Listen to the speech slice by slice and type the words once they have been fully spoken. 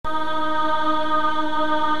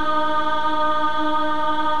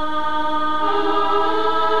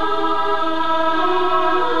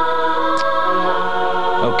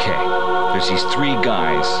there's these three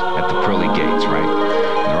guys at the pearly gates, right?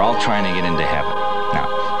 And they're all trying to get into heaven. Now,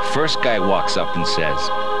 first guy walks up and says,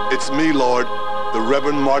 "It's me, Lord, the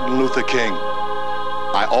Reverend Martin Luther King.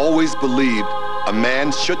 I always believed a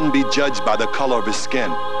man shouldn't be judged by the color of his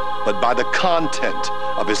skin, but by the content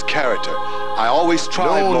of his character. I always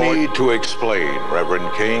tried, Lord." No need to explain,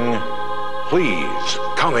 Reverend King. Please,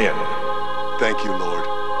 come in. Thank you, Lord.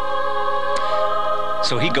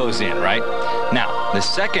 so he goes in, right? Now, the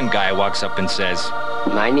second guy walks up and says,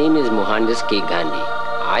 "My name is Mohandas K. Gandhi.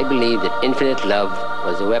 I believe that infinite love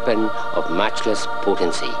was a weapon of matchless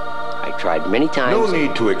potency. I tried many times." No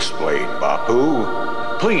need to explain, Bapu.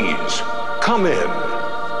 Please, come in.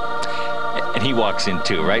 And he walks in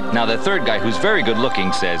too, right? Now, the third guy, who's very good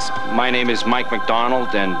looking, says, "My name is Mike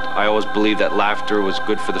MacDonald, and I always believed that laughter was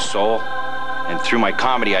good for the soul. And through my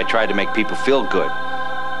comedy, I tried to make people feel good.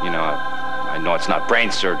 You know, I know it's not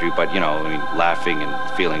brain surgery, but, you know, I mean, laughing and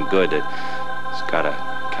feeling good, it's got to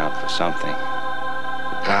count for something."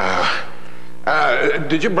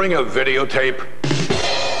 Did you bring a videotape?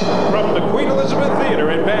 From the Queen Elizabeth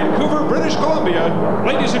Theater in Vancouver, British Columbia,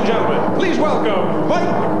 ladies and gentlemen, please welcome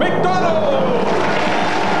Mike MacDonald!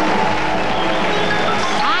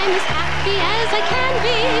 I'm as happy as I can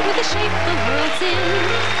be with the shape the world's in,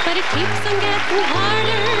 but it keeps on getting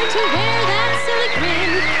harder to wear that silly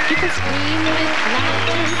grin. You can scream with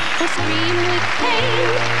laughter or scream with pain,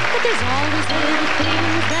 but there's always little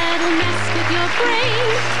things that'll mess with your brain.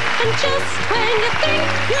 And just when you think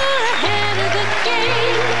you're ahead of the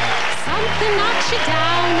game, something knocks you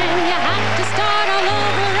down and you have to start all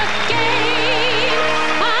over again.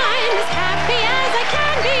 I'm as happy as I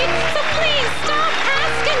can be, so please stop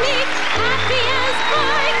asking me, happy as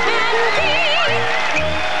I can be.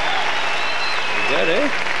 Is that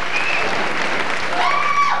it?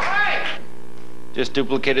 Just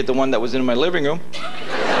duplicated the one that was in my living room.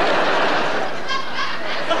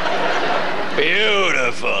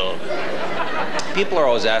 Beautiful. People are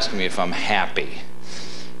always asking me if I'm happy.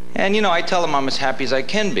 And, you know, I tell them I'm as happy as I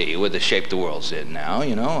can be with the shape the world's in now,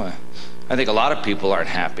 you know. I think a lot of people aren't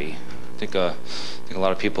happy. I think a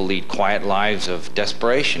lot of people lead quiet lives of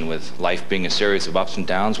desperation, with life being a series of ups and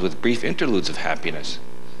downs with brief interludes of happiness.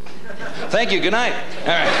 Thank you, good night.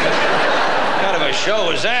 All right. What kind of a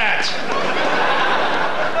show is that?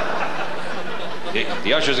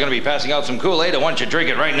 The usher's going to be passing out some Kool-Aid. I want you to drink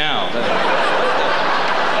it right now.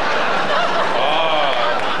 Oh,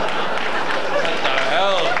 what the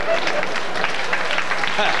hell?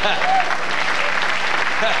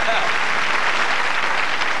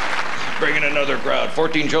 Bringing another crowd.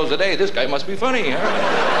 14 shows a day. This guy must be funny.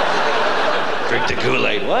 Huh? Drink the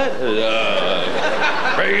Kool-Aid. What?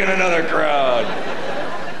 Bringing another crowd.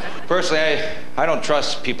 Personally, I don't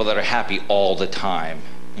trust people that are happy all the time.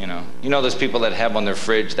 You know those people that have on their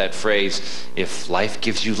fridge that phrase, "If life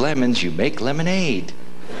gives you lemons, you make lemonade."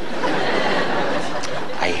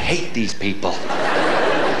 I hate these people.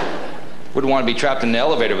 Wouldn't want to be trapped in the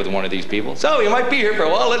elevator with one of these people. "So, you might be here for a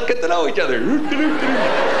while, let's get to know each other."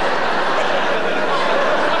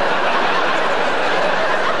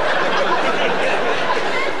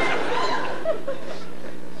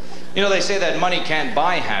 You know, they say that money can't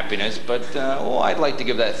buy happiness, but, I'd like to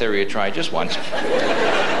give that theory a try just once.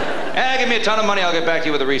 Give me a ton of money, I'll get back to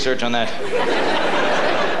you with the research on that.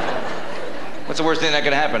 What's the worst thing that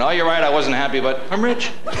could happen? "Oh, you're right, I wasn't happy, but I'm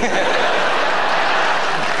rich." Beautiful.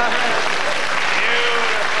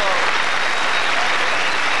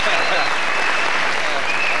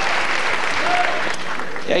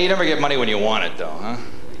 Yeah, you never get money when you want it, though, huh?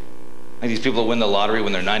 Like these people that win the lottery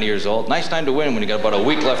when they're 90 years old. Nice time to win when you got about a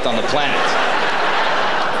week left on the planet.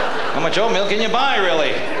 How much oatmeal can you buy,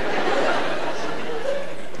 really?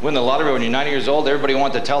 Win the lottery when you're 90 years old, everybody you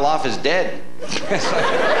want to tell off is dead.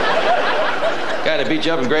 Guy that beat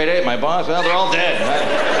you up in grade 8, my boss, well, they're all dead.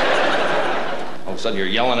 All of a sudden, you're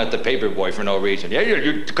yelling at the paper boy for no reason. "Yeah,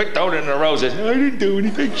 you clicked out in the roses." "I didn't do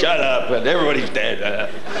anything." "Shut up." But everybody's dead.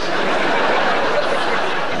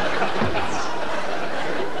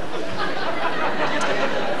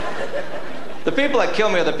 The people that kill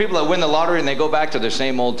me are the people that win the lottery and they go back to their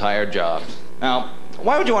same old tired jobs. Now,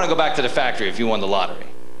 why would you want to go back to the factory if you won the lottery?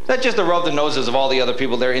 Is that just to rub the noses of all the other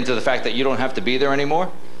people there into the fact that you don't have to be there anymore?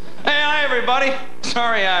 "Hey, hi, everybody.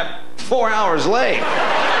 Sorry, I'm 4 hours late.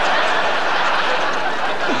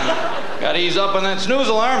 Gotta ease up on that snooze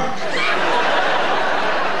alarm.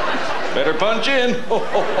 Better punch in."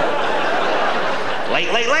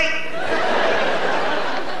 Late, late, late.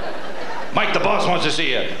 "Mike, the boss wants to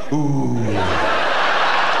see you." "Ooh.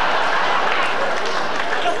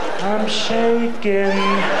 I'm shaking."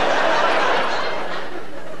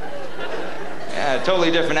 Yeah,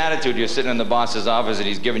 totally different attitude. You're sitting in the boss's office and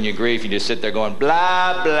he's giving you grief. You just sit there going,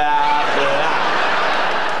 blah, blah, blah.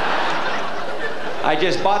 I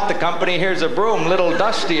just bought the company. Here's a broom. Little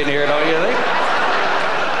dusty in here, don't you think?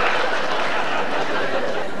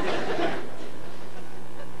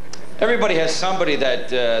 Everybody has somebody that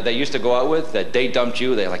they used to go out with, that they dumped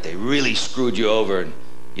you. They really screwed you over, and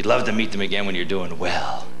you'd love to meet them again when you're doing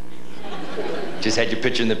well. Just had your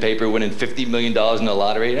picture in the paper, winning $50 million in the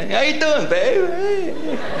lottery. How you doing, babe? Hey.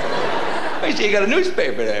 I see you got a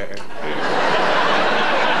newspaper there.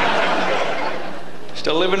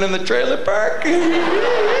 Still living in the trailer park?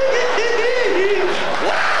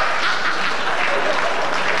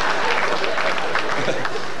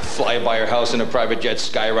 Fly by your house in a private jet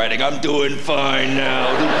skywriting, I'm doing fine now.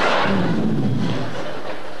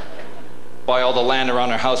 Buy all the land around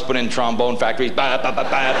her house, put in trombone factories. Make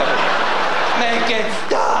it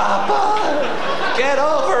stop! Get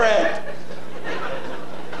over it!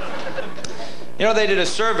 You know, they did a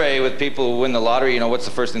survey with people who win the lottery. You know, what's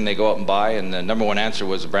the first thing they go out and buy? And the number one answer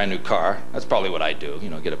was a brand new car. That's probably what I do. You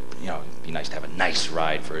know, it'd be nice to have a nice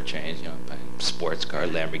ride for a change. You know, buy a sports car,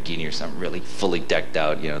 Lamborghini or something really fully decked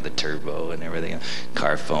out. You know, the turbo and everything.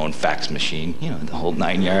 Car, phone, fax machine. You know, the whole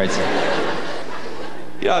 9 yards.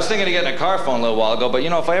 You know, I was thinking of getting a car phone a little while ago, but you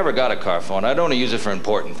know, if I ever got a car phone, I'd only use it for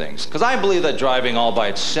important things. Because I believe that driving all by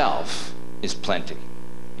itself is plenty.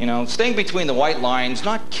 You know, staying between the white lines,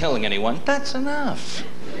 not killing anyone, that's enough.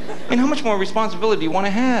 I mean, how much more responsibility do you want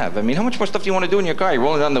to have? I mean, how much more stuff do you want to do in your car? You're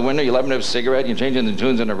rolling down the window, you're lighting up a cigarette, you're changing the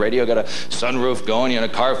tunes on the radio, got a sunroof going, you're in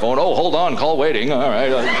a car phone. Oh, hold on, call waiting, all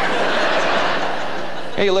right.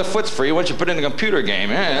 Hey, your left foot's free, why don't you put it in a computer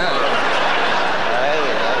game?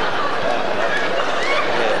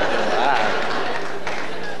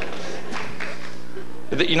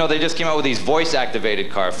 You know, they just came out with these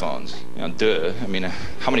voice-activated car phones. You know, duh. I mean,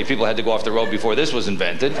 how many people had to go off the road before this was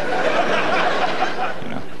invented? You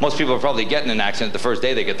know, most people are probably getting in an accident the first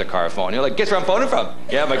day they get their car phone. You're like, guess where I'm phoning from?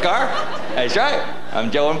 Yeah, my car? That's right.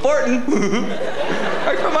 I'm Joe Important.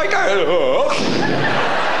 Right from my car.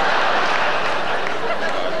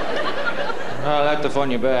 I'll have to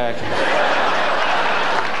phone you back.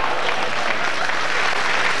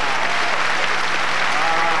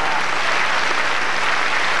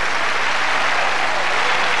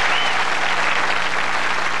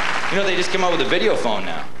 You know, they just came out with a video phone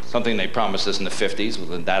now. Something they promised us in the 50s,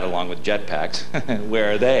 with that along with jetpacks.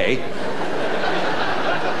 Where are they?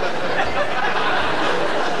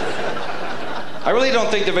 I really don't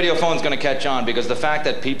think the video phone's going to catch on, because the fact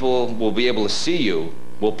that people will be able to see you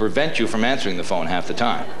will prevent you from answering the phone half the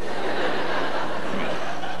time. I mean,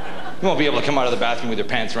 you won't be able to come out of the bathroom with your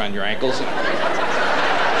pants around your ankles.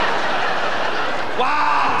 What?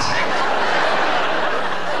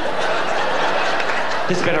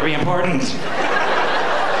 This better be important.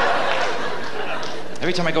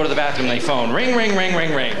 Every time I go to the bathroom, they phone. Ring, ring, ring,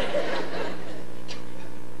 ring, ring.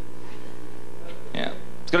 Yeah.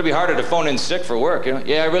 It's going to be harder to phone in sick for work, you know?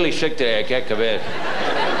 Yeah, I'm really sick today. I can't come in.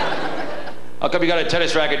 How come you got a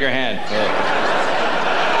tennis racket in your hand?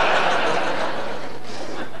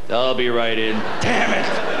 Yeah. I'll be right in. Damn it!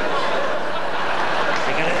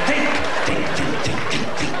 I gotta think.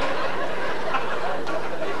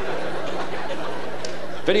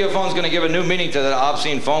 Video phone's gonna give a new meaning to that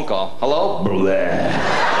obscene phone call. Hello? Blah. The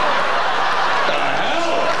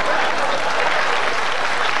hell?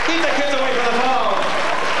 Keep the kids away from the phone.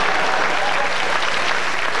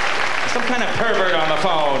 Some kind of pervert on the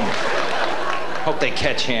phone. Hope they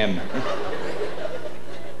catch him.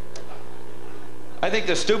 I think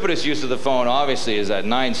the stupidest use of the phone, obviously, is that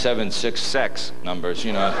 976 sex numbers,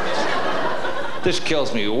 you know. This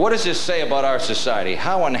kills me. What does this say about our society?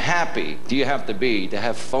 How unhappy do you have to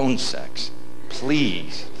have phone sex?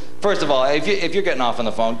 Please. First of all, if you're getting off on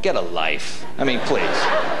the phone, get a life. I mean, please.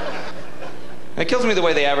 It kills me the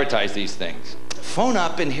way they advertise these things. Phone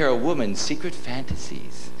up and hear a woman's secret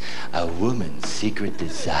fantasies. A woman's secret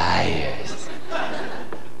desires.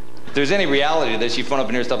 If there's any reality to this, you phone up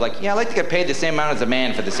and hear stuff like, yeah, I'd like to get paid the same amount as a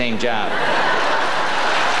man for the same job.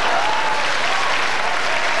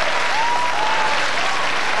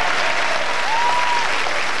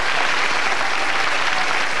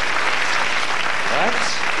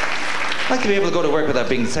 I'd like to be able to go to work without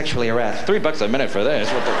being sexually harassed. $3 a minute for this.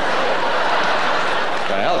 What the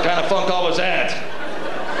hell kind of phone call was that?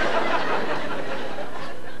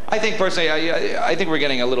 I think personally, I think we're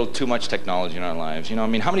getting a little too much technology in our lives. You know, I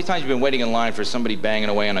mean, how many times have you been waiting in line for somebody banging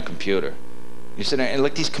away on a computer? You sit there and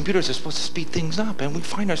like, these computers are supposed to speed things up, and we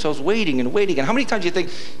find ourselves waiting and waiting. And how many times do you think,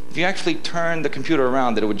 if you actually turn the computer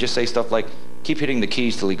around, that it would just say stuff like, keep hitting the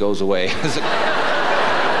keys till he goes away?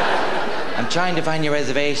 I'm trying to find your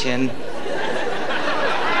reservation.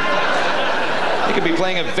 You could be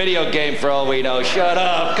playing a video game for all we know. Shut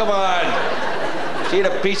up, come on. If you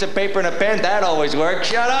had a piece of paper and a pen, that always works.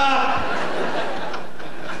 Shut up!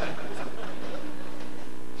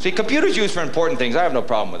 See, computers used for important things, I have no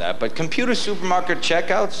problem with that, but computer supermarket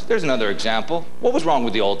checkouts, there's another example. What was wrong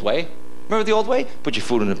with the old way? Remember the old way? Put your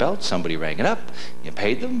food in a belt, somebody rang it up, you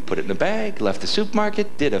paid them, put it in a bag, left the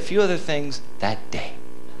supermarket, did a few other things that day.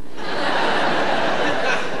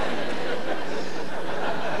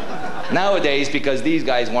 Nowadays, because these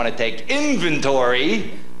guys want to take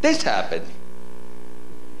inventory, this happened.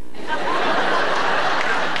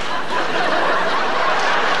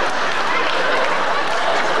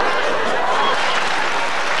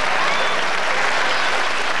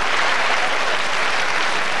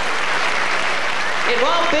 It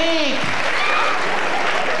won't be.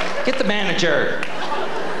 Get the manager.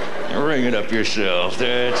 Ring it up yourself.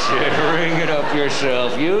 That's it. Ring it up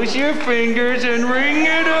yourself. Use your fingers and ring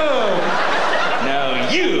it up. Now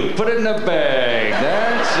you put it in a bag.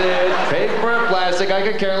 That's it. Paper or plastic, I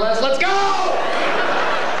could care less. Let's go!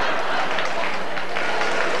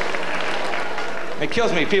 It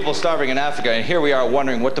kills me, people starving in Africa, and here we are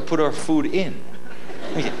wondering what to put our food in.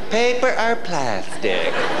 Paper or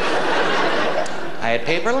plastic? I had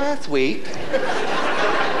paper last week.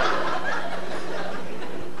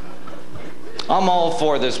 I'm all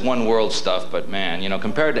for this one world stuff, but man, you know,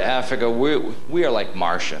 compared to Africa, we are like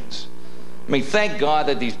Martians. I mean, thank God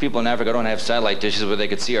that these people in Africa don't have satellite dishes where they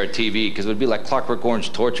could see our TV, because it would be like Clockwork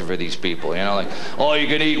Orange torture for these people, you know, like, all you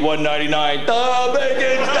can eat, $1.99, stop,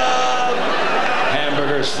 bacon, stop!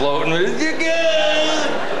 Hamburgers floating, man.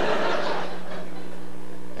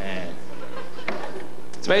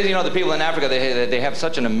 It's amazing, you know, the people in Africa, they have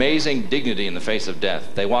such an amazing dignity in the face of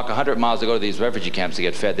death. They walk 100 miles to go to these refugee camps to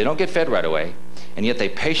get fed. They don't get fed right away, and yet they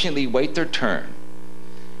patiently wait their turn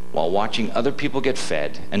while watching other people get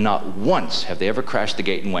fed, and not once have they ever crashed the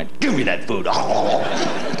gate and went, give me that food,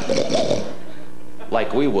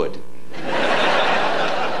 like we would.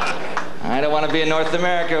 I don't want to be in North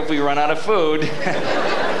America if we run out of food.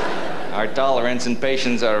 Our tolerance and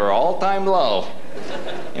patience are all-time low.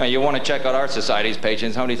 You know, you want to check out our society's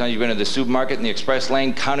patience. How many times have you been to the supermarket in the express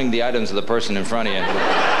lane counting the items of the person in front of you?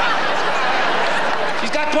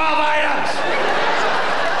 She's got 12 items!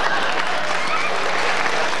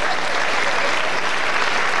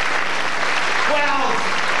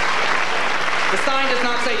 The sign does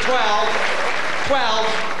not say 12.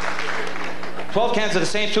 12 cans of the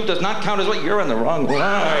same soup does not count as what? You're on the wrong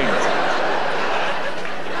line.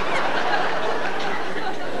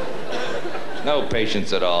 No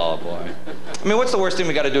patience at all, boy. I mean, what's the worst thing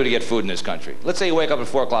we got to do to get food in this country? Let's say you wake up at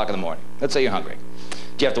 4 o'clock in the morning. Let's say you're hungry.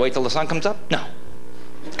 Do you have to wait till the sun comes up? No.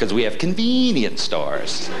 Because we have convenience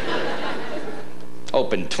stores.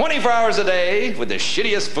 Open 24 hours a day with the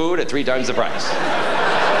shittiest food at 3 times the price.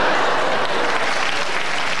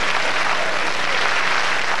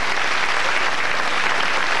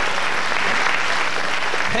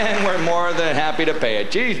 And we're more than happy to pay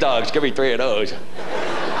it. Cheese dogs, give me 3 of those.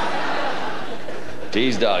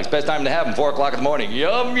 Cheese dogs, best time to have them, 4 o'clock in the morning.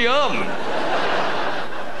 Yum, yum.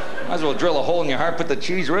 Might as well drill a hole in your heart, put the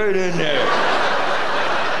cheese right in there.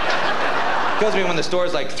 Tells me when the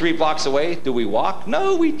store's like 3 blocks away, do we walk?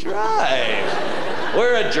 No, we drive.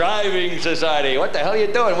 We're a driving society. What the hell are you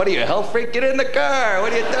doing? What are you, a health freak? Get in the car.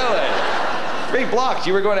 What are you doing? 3 blocks,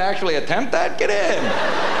 you were going to actually attempt that? Get in.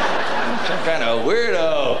 Some kind of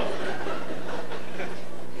weirdo.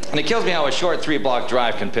 And it kills me how a short 3-block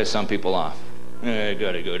drive can piss some people off. I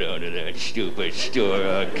gotta go down to that stupid store.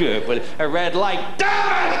 I could, but a red light.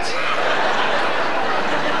 Damn it!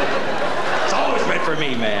 It's always meant for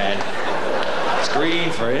me, man. Screen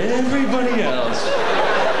for everybody else.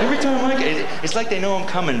 Every time I get, it's like they know I'm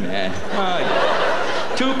coming, man.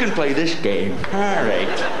 2 can play this game. All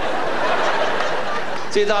right.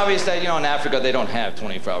 See, it's obvious that, you know, in Africa, they don't have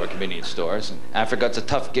 24-hour convenience stores. In Africa, it's a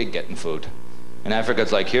tough gig getting food. In Africa,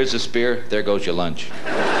 it's like, here's a spear, there goes your lunch.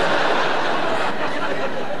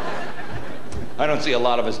 I don't see a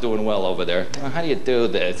lot of us doing well over there. Well, how do you do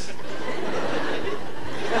this?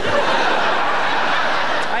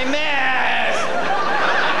 I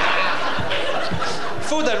missed!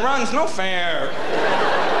 Food that runs, no fair.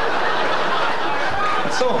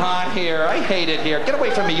 It's so hot here. I hate it here. Get away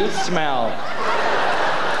from me, you smell.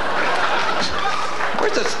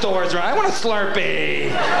 Where's the stores around? I want a Slurpee.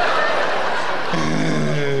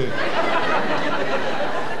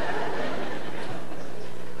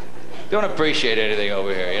 Don't appreciate anything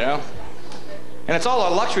over here, you know? And it's all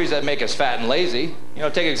our luxuries that make us fat and lazy. You know,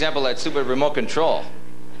 take example of that stupid remote control.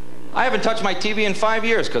 I haven't touched my TV in 5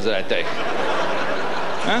 years because of that thing.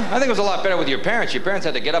 Huh? I think it was a lot better with your parents. Your parents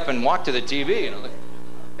had to get up and walk to the TV, you know, like,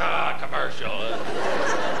 commercial.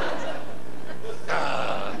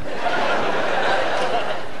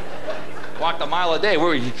 Walked a mile a day.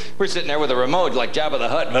 We're sitting there with a remote like Jabba the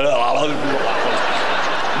Hutt.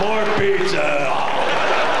 More pizza.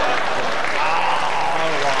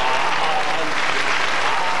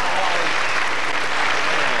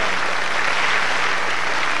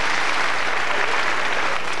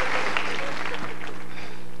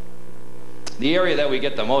 The area that we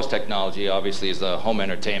get the most technology, obviously, is the home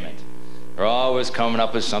entertainment. They're always coming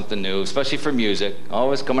up with something new, especially for music.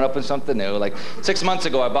 Always coming up with something new. Like 6 months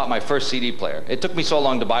ago, I bought my first CD player. It took me so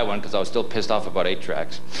long to buy one because I was still pissed off about 8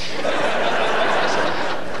 tracks.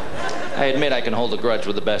 I admit I can hold a grudge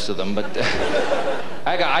with the best of them, but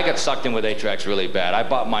I got sucked in with 8 tracks really bad. I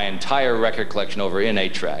bought my entire record collection over in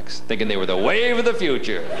 8 tracks, thinking they were the wave of the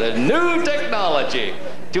future, the new technology.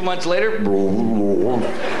 2 months later, oh,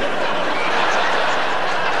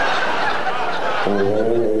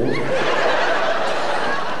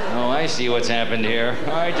 I see what's happened here.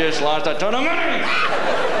 I just lost a ton of money.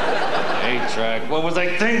 8 track. What was I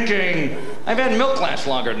thinking? I've had milk last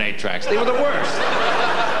longer than 8 tracks. They were the worst.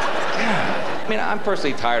 I mean, I'm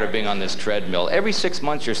personally tired of being on this treadmill. Every 6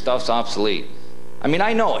 months, your stuff's obsolete. I mean,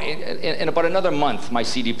 I know in about another month, my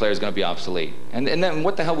CD player is going to be obsolete. And then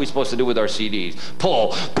what the hell are we supposed to do with our CDs?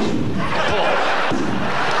 Pull.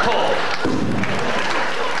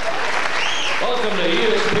 Welcome to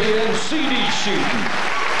ESPN CD shooting.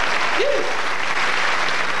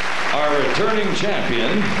 Our returning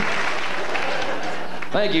champion.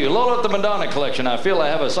 Thank you. Load up the Madonna collection. I feel I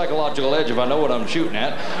have a psychological edge if I know what I'm shooting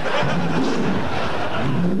at.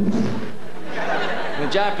 The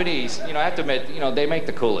Japanese, you know, I have to admit, you know, they make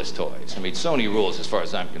the coolest toys. I mean, Sony rules as far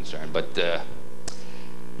as I'm concerned. But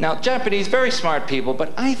now, Japanese, very smart people,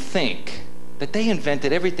 but I think that they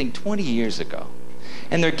invented everything 20 years ago.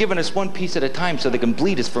 And they're giving us one piece at a time so they can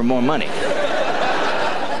bleed us for more money.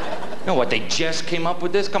 You know what, they just came up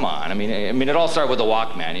with this? Come on. I mean, it all started with the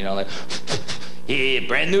Walkman, you know, like, hey,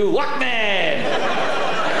 brand new Walkman!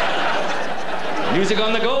 Music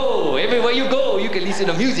on the go. Everywhere you go, you can listen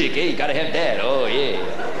to music. Hey, you gotta have that. Oh, yeah.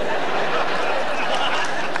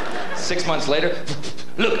 6 months later,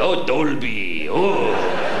 look, oh, Dolby. Oh.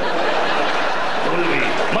 Dolby.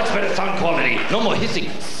 Much better sound quality. No more hissing.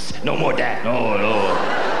 No more that. No.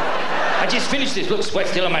 I just finished this. Look, sweat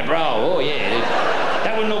still on my brow. Oh, yeah.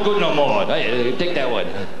 That one no good no more. Take that one.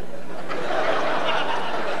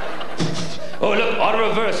 Oh, look, auto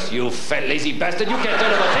reverse. You fat, lazy bastard. You can't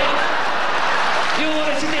turn on the tape. You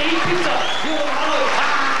want to sit there and eat pizza. You want to hollow.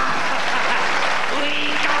 We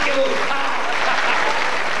got you.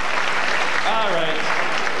 All right.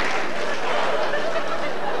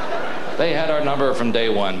 They had our number from day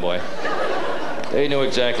one, boy. They knew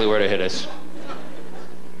exactly where to hit us.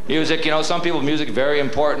 Music, you know, some people, music very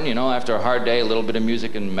important, you know, after a hard day, a little bit of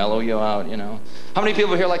music can mellow you out, you know. How many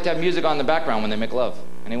people here like to have music on the background when they make love?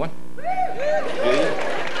 Anyone?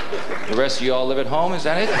 The rest of you all live at home, is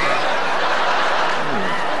that it?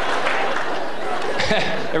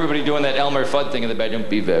 Everybody doing that Elmer Fudd thing in the bedroom.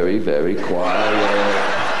 Be very, very quiet.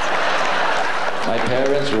 My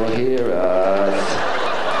parents will hear us.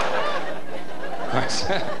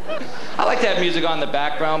 I like to have music on the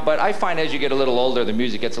background, but I find as you get a little older, the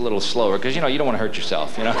music gets a little slower, because, you know, you don't want to hurt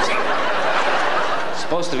yourself, you know? It's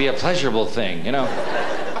supposed to be a pleasurable thing, you know?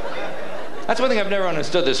 That's one thing I've never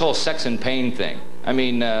understood, this whole sex and pain thing. I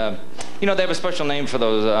mean, you know, they have a special name for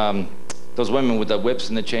those women with the whips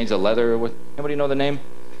and the chains, the leather. Anybody know the name?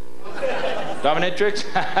 Dominatrix?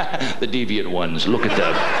 The deviant ones. Look at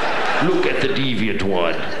them. Look at the deviant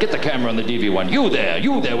one. Get the camera on the deviant one. You there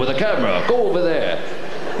with a camera. Go over there.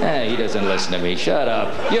 He doesn't listen to me. Shut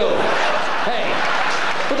up. You. Hey,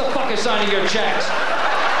 who the fuck is signing your checks?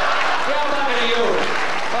 Yeah, I'm talking to you.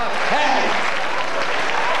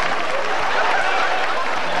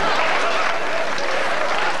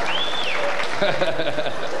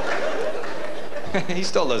 Hey. He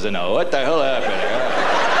still doesn't know. What the hell happened?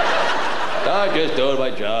 I'm just doing my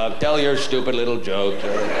job. Tell your stupid little jokes.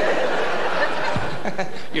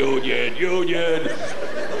 Union.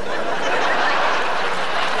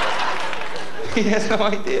 He has no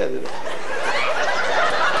idea. What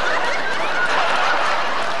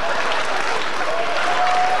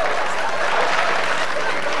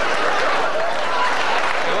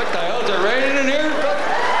the hell? Is it raining in here? What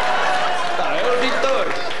the hell is he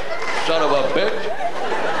doing? Son of a bitch.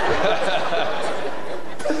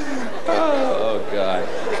 Oh, God.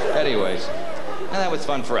 Anyways, that was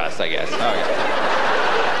fun for us, I guess.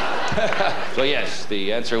 So, yes,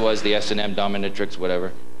 the answer was the S&M dominatrix,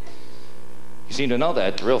 whatever. You seem to know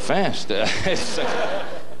that real fast.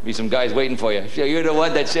 Be some guys waiting for you. So you're the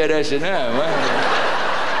one that said S&M, huh?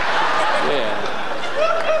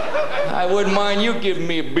 Yeah. I wouldn't mind you giving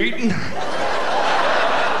me a beating.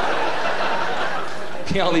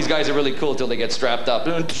 All these guys are really cool till they get strapped up.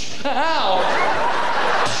 Ow!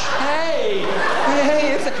 Hey!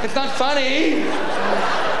 Hey, it's not funny.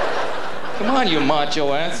 Come on, you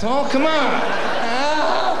macho asshole. Come on.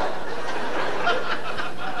 Ow!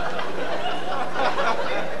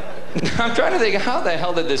 I'm trying to think, how the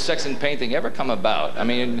hell did this sex and painting ever come about? I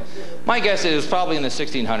mean, my guess is probably in the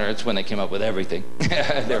 1600s when they came up with everything.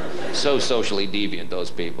 They're so socially deviant,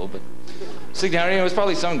 those people. But 1600, it was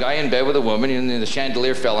probably some guy in bed with a woman, and the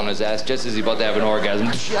chandelier fell on his ass just as he's about to have an orgasm.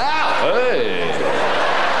 Ow! Hey!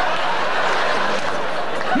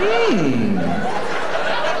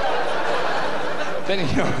 Then,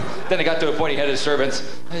 then it got to a point he had his servants.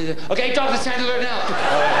 Okay, drop the chandelier now.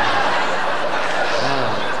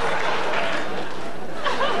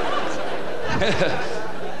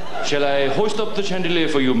 Shall I hoist up the chandelier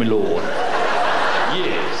for you, my lord?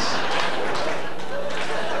 Yes.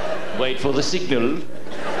 Wait for the signal.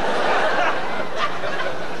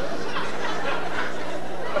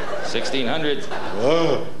 1600s.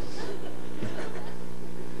 Whoa.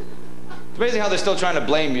 It's amazing how they're still trying to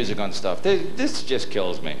blame music on stuff. This just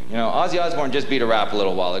kills me. You know, Ozzy Osbourne just beat a rap a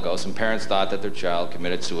little while ago. Some parents thought that their child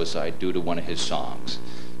committed suicide due to one of his songs.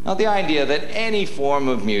 Now, the idea that any form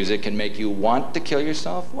of music can make you want to kill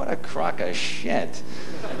yourself, what a crock of shit.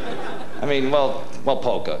 I mean, well,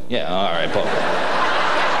 polka. Yeah, all right, polka.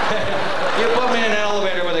 You put me in an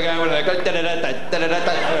elevator with a guy with a...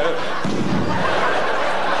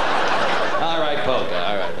 All right, polka,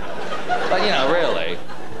 all right. But, really.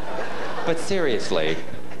 But seriously.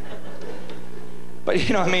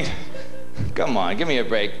 But, I mean... Come on, give me a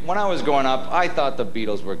break. When I was growing up, I thought the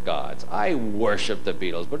Beatles were gods. I worshipped the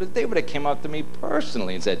Beatles. But if they would have come up to me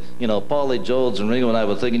personally and said, Paulie Jones and Ringo and I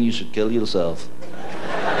were thinking you should kill yourself.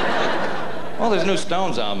 Well, there's new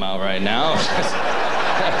Stones album out right now.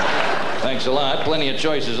 Thanks a lot. Plenty of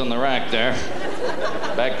choices on the rack there.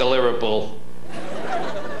 Back to Liverpool.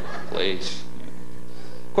 Please.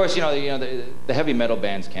 Of course, the heavy metal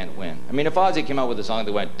bands can't win. I mean, if Ozzy came out with a song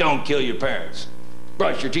that went, "Don't kill your parents.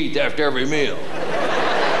 Brush your teeth after every meal.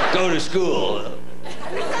 Go to school."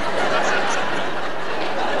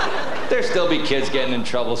 There'd still be kids getting in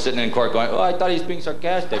trouble, sitting in court going, "Oh, I thought he was being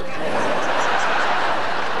sarcastic." It's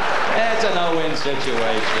a no-win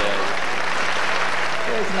situation.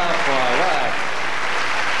 It's not far. What?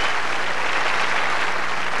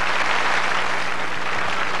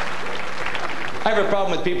 I have a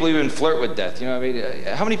problem with people who even flirt with death.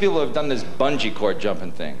 How many people have done this bungee cord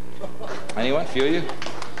jumping thing? Anyone? Few of you?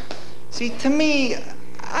 See, to me,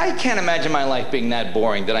 I can't imagine my life being that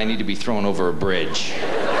boring that I need to be thrown over a bridge.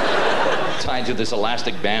 Tied to this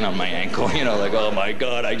elastic band on my ankle, like, oh my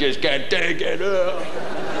God, I just can't take it.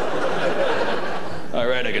 All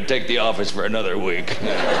right, I can take the office for another week.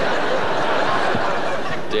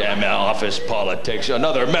 Damn office politics.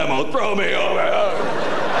 Another memo, throw me over.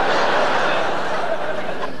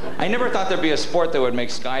 I never thought there'd be a sport that would make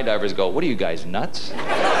skydivers go, what are you guys, nuts?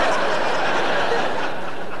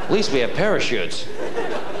 At least we have parachutes.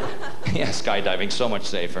 Yeah, skydiving's so much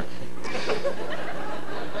safer. A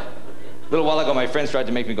little while ago, my friends tried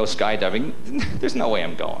to make me go skydiving. There's no way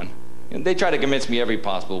I'm going. They try to convince me every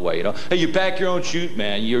possible way, Hey, you pack your own chute,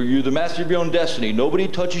 man. You're the master of your own destiny. Nobody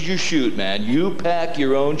touches your chute, man. You pack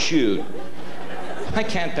your own chute. I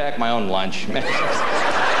can't pack my own lunch, man.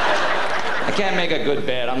 I can't make a good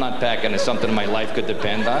bed. I'm not packing something my life could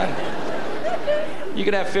depend on. You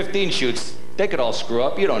could have 15 chutes. They could all screw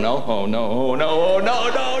up. You don't know. Oh, no, oh, no, oh, no, no,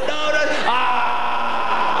 no, no.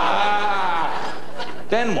 Ah!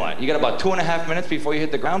 Then what? You got about 2.5 minutes before you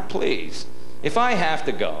hit the ground? Please. If I have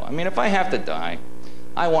to go, if I have to die,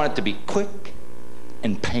 I want it to be quick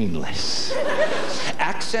and painless.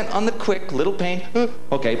 Accent on the quick, little pain.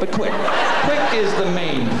 Okay, but quick. Quick is the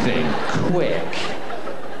main thing. Quick.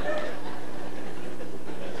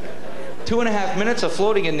 2.5 minutes of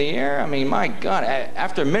floating in the air? My God,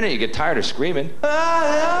 after a minute you get tired of screaming.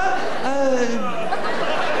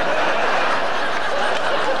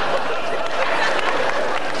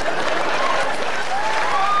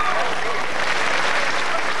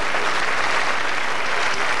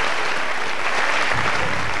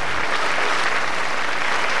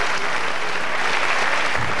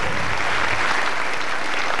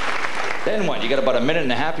 Then what? You got about 1.5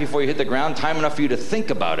 minutes before you hit the ground, time enough for you to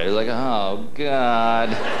think about it. Like, oh, God,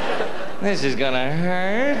 this is gonna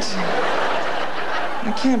hurt.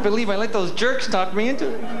 I can't believe I let those jerks talk me into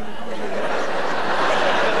it.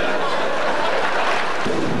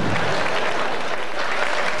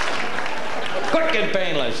 frickin'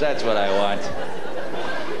 painless. That's what I want.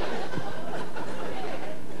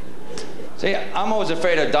 See, I'm always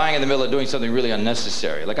afraid of dying in the middle of doing something really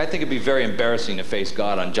unnecessary. Like, I think it'd be very embarrassing to face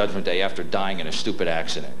God on Judgment Day after dying in a stupid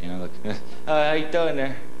accident. You know, like, how you doing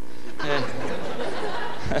there?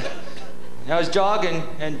 I was jogging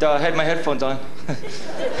and had my headphones on.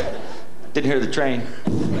 Didn't hear the train.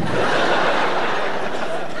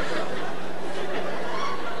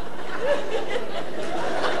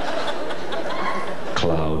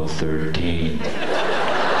 Cloud 13.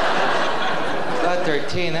 Cloud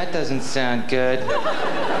 13, that doesn't sound good.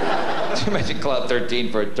 Imagine Cloud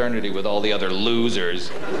 13 for eternity with all the other losers.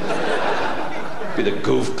 Be the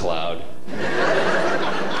goof cloud.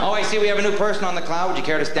 Oh, I see we have a new person on the cloud. Would you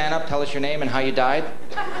care to stand up, tell us your name and how you died?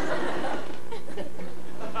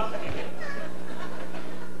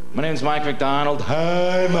 My name's Mike MacDonald.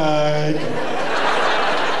 Hi, Mike.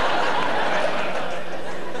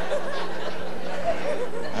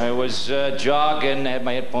 I was jogging, I had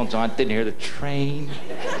my headphones on, didn't hear the train.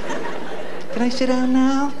 Can I sit down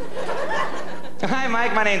now? Hi,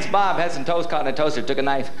 Mike, my name's Bob. Had some toast caught in a toaster, took a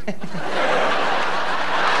knife.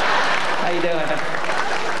 How you doing?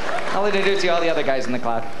 I'll introduce you to all the other guys in the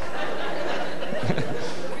cloud.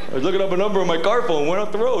 I was looking up a number on my car phone, went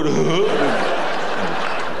up the road.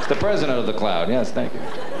 It's the president of the cloud. Yes, thank you.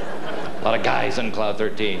 A lot of guys on Cloud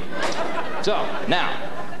 13. So, now,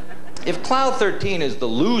 if Cloud 13 is the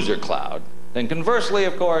loser cloud, then conversely,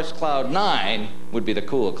 of course, Cloud 9 would be the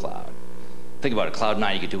cool cloud. Think about it, Cloud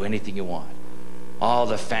 9, you could do anything you want. All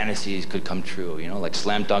the fantasies could come true, you know, like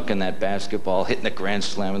slam dunking that basketball, hitting the Grand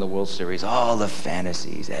Slam in the World Series. All the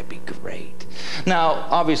fantasies, that'd be great. Now,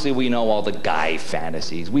 obviously, we know all the guy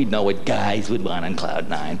fantasies. We know what guys would want on Cloud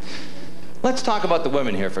 9. Let's talk about the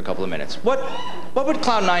women here for a couple of minutes. What would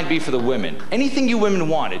Cloud 9 be for the women? Anything you women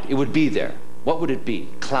wanted, it would be there. What would it be?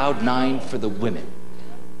 Cloud 9 for the women.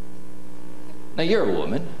 Now, you're a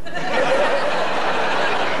woman.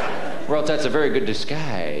 Or else that's a very good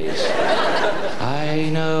disguise.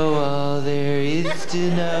 I know all there is to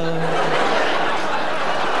know.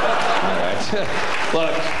 All right.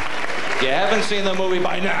 Look, you haven't seen the movie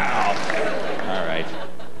by now. All right.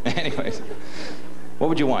 Anyways, what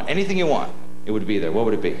would you want? Anything you want, it would be there. What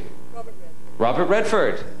would it be? Robert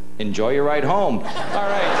Redford. Enjoy your ride home. All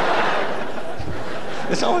right.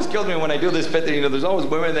 This always kills me when I do this bit that, you know, there's always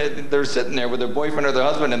women that they're sitting there with their boyfriend or their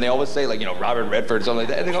husband and they always say, like, you know, Robert Redford or something like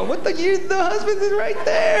that. And they go, what the, the husband is right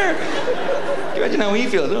there. Can you imagine how he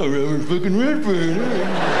feels? Oh, Robert fucking Redford.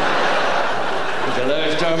 The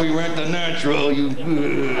last time we went to Natural, you...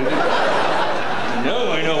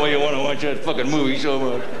 Now I know why you want to watch that fucking movie so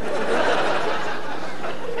much.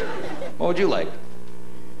 What would you like?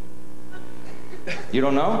 You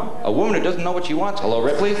don't know? A woman who doesn't know what she wants. Hello,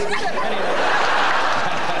 Ripley?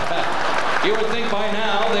 You would think by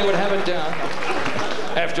now they would have it down.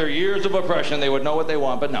 After years of oppression, they would know what they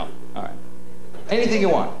want, but no. All right. Anything you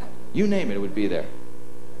want. You name it, it would be there.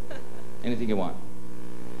 Anything you want.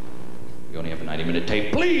 You only have a 90-minute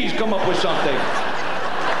tape. Please come up with something.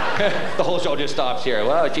 The whole show just stops here.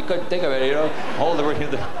 Well, she couldn't think of it, you know. Hold it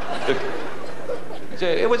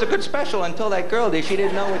was a good special until that girl did. She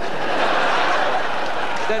didn't know it.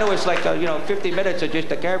 Then it was like, 50 minutes of just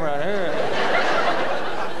the camera on her.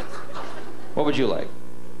 What would you like?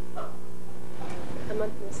 A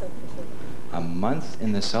month in the South Pacific. A month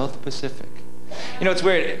in the South Pacific. You know, it's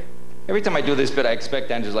weird. Every time I do this bit, I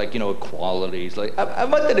expect answers like, equalities, like, a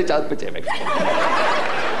month in the South Pacific.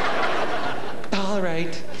 All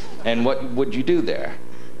right. And what would you do there?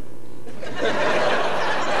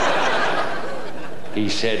 He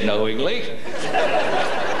said knowingly.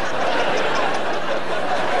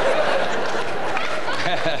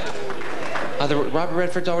 Robert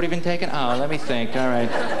Redford's already been taken? Oh, let me think. All right.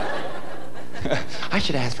 I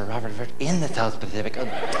should ask for Robert Redford in the South Pacific.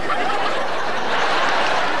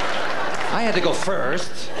 I had to go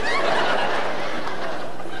first.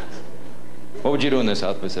 What would you do in the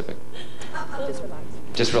South Pacific? Just relax.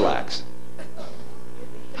 Just relax.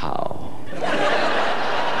 How?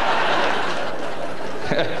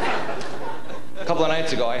 A couple of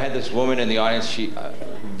nights ago, I had this woman in the audience. She,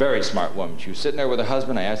 very smart woman. She was sitting there with her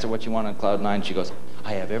husband. I asked her what you want on Cloud 9. She goes,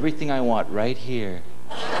 I have everything I want right here.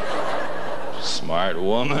 Smart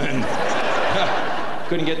woman.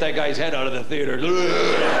 Couldn't get that guy's head out of the theater.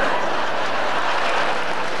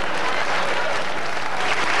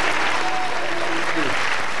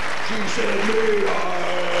 She said me.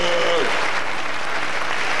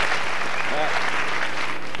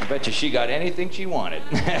 I bet you she got anything she wanted.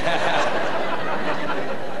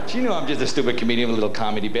 She knew I'm just a stupid comedian with a little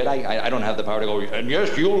comedy bit. I don't have the power to go, and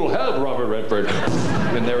yes, you'll have Robert Redford.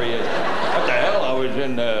 And there he is. What the hell? was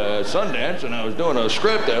in Sundance and I was doing a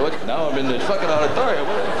script there. Now I'm in this fucking auditorium.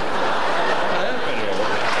 What happened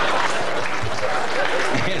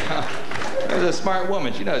here? You know, there's a smart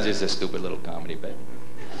woman. She knows it's a stupid little comedy bit.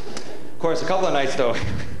 Of course, a couple of nights, though,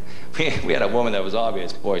 we had a woman that was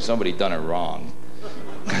obvious. Boy, somebody done her wrong.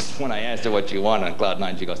 Because when I asked her what she wanted on Cloud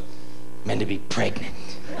 9, she goes, men to be pregnant.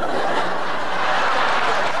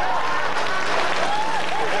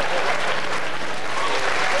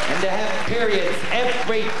 And to have periods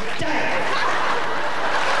every day.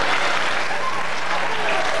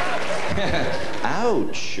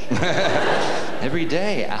 Ouch. Every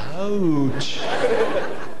day, ouch.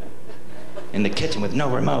 In the kitchen with no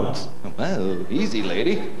remotes. Well, easy,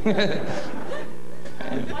 lady.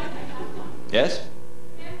 Yes?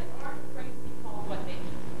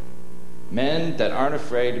 Men that aren't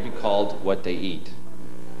afraid to be called what they eat.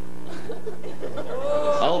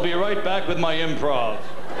 I'll be right back with my improv.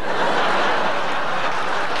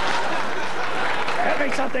 Get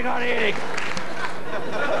me something on eating.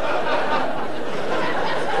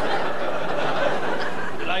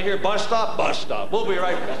 Did I hear bus stop? Bus stop. We'll be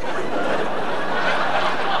right back.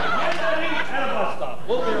 At a bus stop.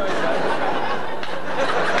 We'll be right back.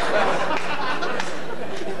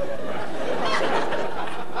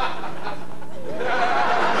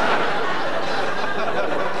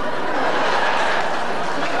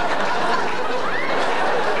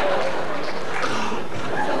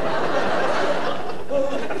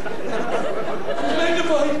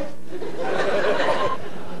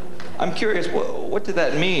 I'm curious, what did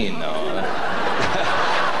that mean, though?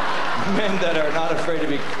 Men that are not afraid to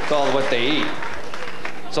be called what they eat.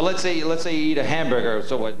 So let's say you eat a hamburger.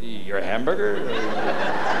 So what? You're a hamburger?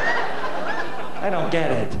 I don't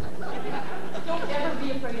get it. Don't ever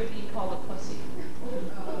be afraid of being called a pussy.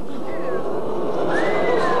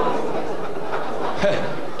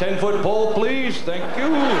 10-foot pole, please. Thank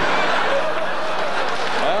you.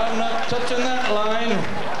 I'm not touching that line.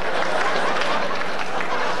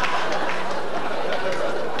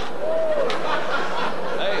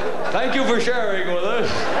 Thank you for sharing with us.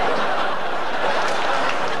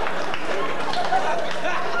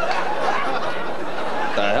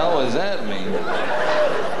 What the hell does that mean?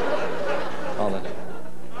 Hold on.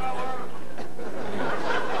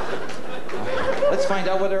 Let's find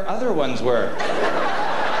out what our other ones were.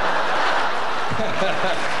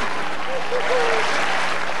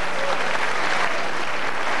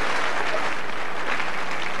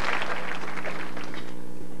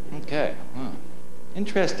 Okay. Huh.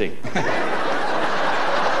 Interesting.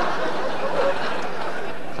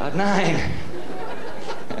 Cloud 9.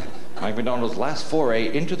 Mike MacDonald's last foray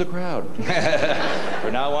into the crowd.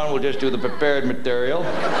 From now on, we'll just do the prepared material.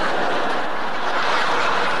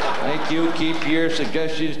 Thank you. Keep your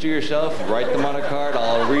suggestions to yourself. Write them on a card.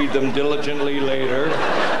 I'll read them diligently later.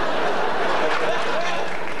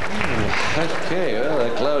 Okay, well,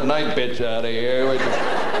 the Cloud 9 bit's out of here.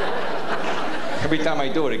 Every time I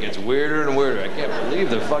do it, it gets weirder and weirder. I can't believe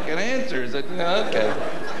the fucking answers. Okay.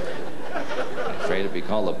 Afraid to be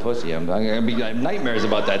called a pussy. I have nightmares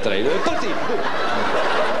about that today. Pussy!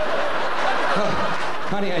 Oh,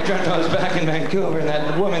 honey, I dreamt I was back in Vancouver and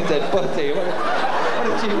that woman said pussy. What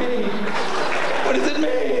did she mean? What does it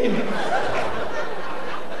mean?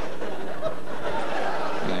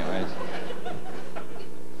 Anyways.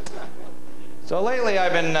 So lately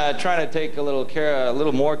I've been trying to take a little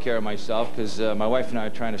more care of myself because my wife and I are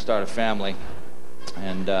trying to start a family.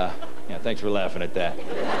 And yeah, thanks for laughing at that.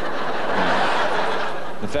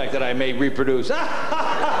 The fact that I may reproduce.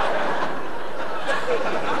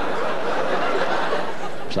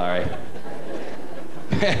 Sorry.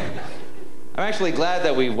 I'm actually glad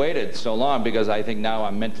that we waited so long because I think now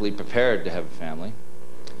I'm mentally prepared to have a family.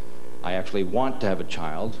 I actually want to have a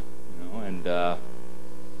child, you know, and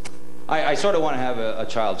I sort of want to have a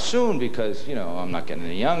child soon because, you know, I'm not getting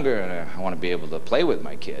any younger and I want to be able to play with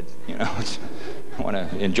my kid, you know. I want to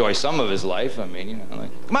enjoy some of his life. I mean, you know,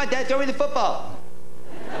 like, come on, Dad, throw me the football.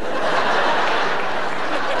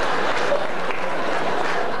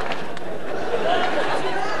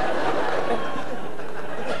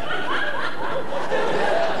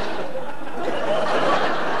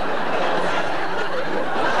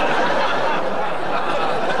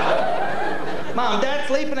 Mom, Dad's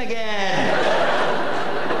sleeping again.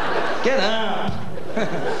 Get up.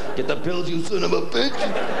 Get the pills, you son of a bitch.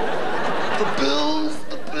 The pills,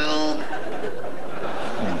 the pills.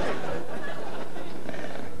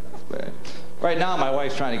 Right now, my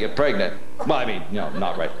wife's trying to get pregnant. Well, I mean, you know,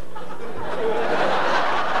 not right.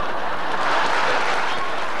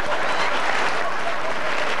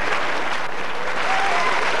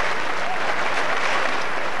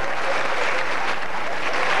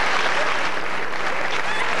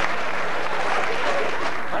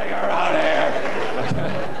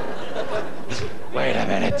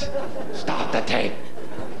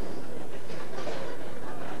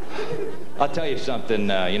 I'll tell you something.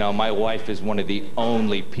 You know, my wife is one of the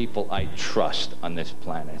only people I trust on this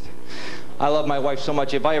planet. I love my wife so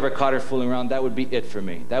much. If I ever caught her fooling around, that would be it for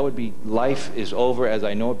me. That would be life is over as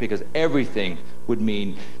I know it, because everything would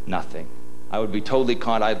mean nothing. I would be totally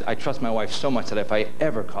caught. I trust my wife so much that if I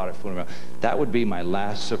ever caught her fooling around, that would be my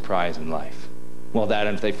last surprise in life. Well, that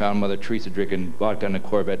and if they found Mother Teresa drinking vodka in a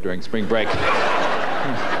Corvette during spring break.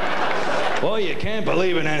 Boy, you can't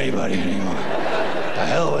believe in anybody anymore. The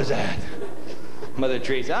hell was that? Mother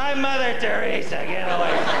Teresa. I'm Mother Teresa. Get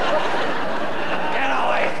away. Get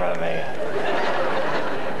away from me.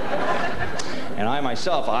 And I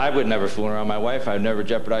myself, I would never fool around my wife. I would never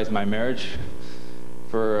jeopardize my marriage.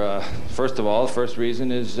 For, first of all, the first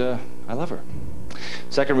reason is I love her.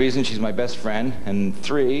 Second reason, she's my best friend. And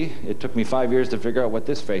 3, it took me 5 years to figure out what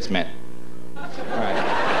this face meant. All right.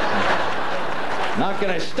 Not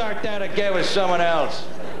gonna start that again with someone else.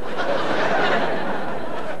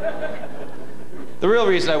 The real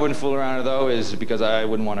reason I wouldn't fool around her, though, is because I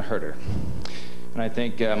wouldn't want to hurt her. And I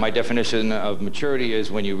think my definition of maturity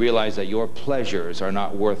is when you realize that your pleasures are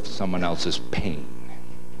not worth someone else's pain.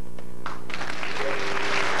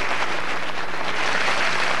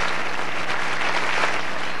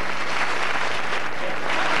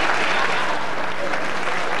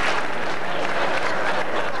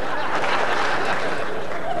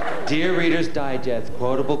 Dear Reader's Digest,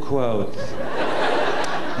 quotable quotes.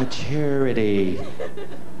 Maturity.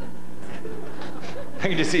 I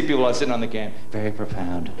can just see people sitting on the can. Very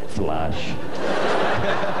profound. Flush.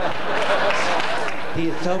 He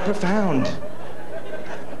is so profound.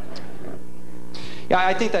 Yeah,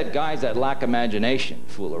 I think that guys that lack imagination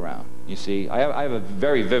fool around. You see, I have a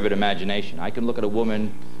very vivid imagination. I can look at a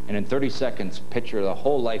woman and in 30 seconds picture the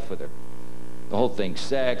whole life with her. The whole thing,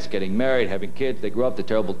 sex, getting married, having kids, they grow up, they're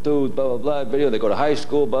terrible dudes, blah, blah, blah, video, they go to high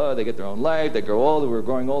school, blah, they get their own life, they grow old, we're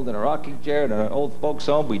growing old in a rocking chair, in an old folks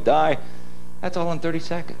home, we die. That's all in 30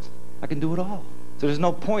 seconds. I can do it all. So there's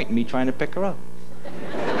no point in me trying to pick her up.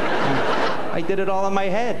 I did it all in my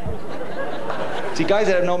head. See, guys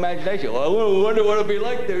that have no imagination, well, I wonder what it'd be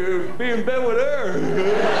like to be in bed with her.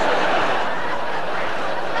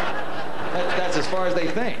 That's as far as they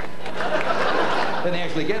think. Then they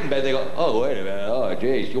actually get in bed, they go, oh, wait a minute, oh,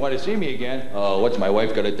 geez, you want to see me again? Oh, what's my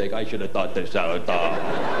wife gonna think? I should have thought this out.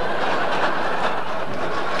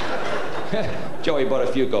 Joey bought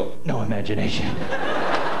a few, go, no imagination.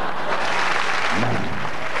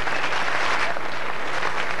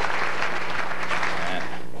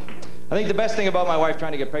 I think the best thing about my wife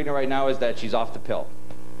trying to get pregnant right now is that she's off the pill.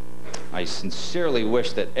 I sincerely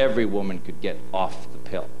wish that every woman could get off the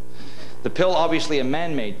pill. The pill, obviously a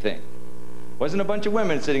man-made thing. Wasn't a bunch of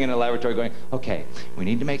women sitting in a laboratory going, okay, we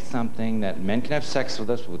need to make something that men can have sex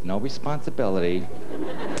with us with no responsibility,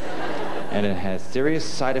 and it has serious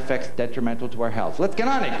side effects detrimental to our health. Let's get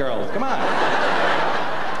on it, girls, come on.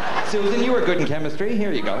 Susan, you were good in chemistry,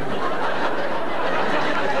 here you go.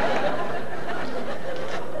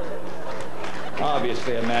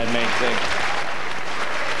 Obviously a man-made thing.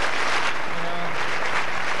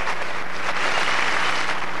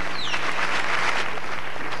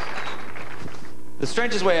 The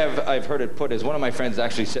strangest way I've heard it put is one of my friends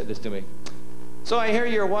actually said this to me. So I hear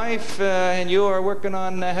your wife and you are working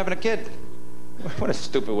on having a kid. What a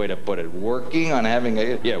stupid way to put it. Working on having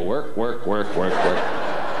a... Yeah, work. There's a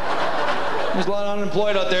lot of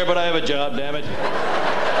unemployed out there, but I have a job, damn it.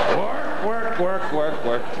 Work.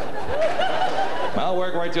 I'll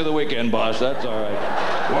work right through the weekend, boss. That's all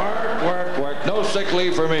right. Work. No sick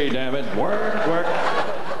leave for me, damn it. Work.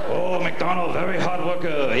 Oh, MacDonald, very hard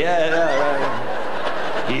worker. Yeah.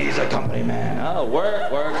 He's a company man. Oh,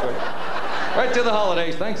 work. Right to the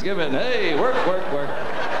holidays, Thanksgiving. Hey, work.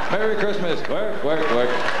 Merry Christmas. Work.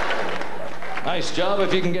 Nice job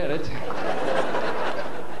if you can get it.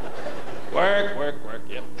 Work.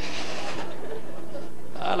 Yep.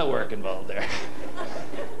 A lot of work involved there.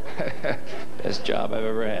 Best job I've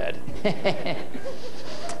ever had.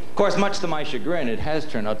 Of course, much to my chagrin, it has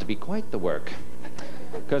turned out to be quite the work.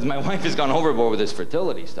 Because my wife has gone overboard with this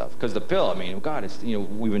fertility stuff. Because the pill, I mean, God, it's, you know,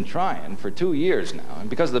 we've been trying for 2 years now. And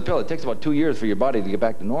because of the pill, it takes about 2 years for your body to get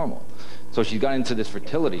back to normal. So she's got into this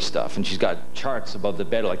fertility stuff, and she's got charts above the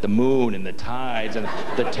bed, like the moon and the tides and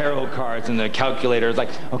the tarot cards and the calculators. Like,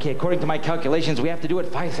 okay, according to my calculations, we have to do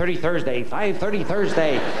it 5:30 Thursday, 5:30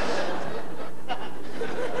 Thursday.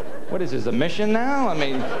 What is this, a mission now? I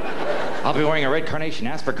mean, I'll be wearing a red carnation.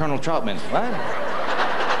 Ask for Colonel Troutman. What?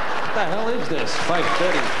 What the hell is this?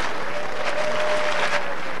 5:30.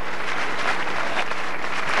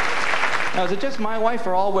 Now, is it just my wife,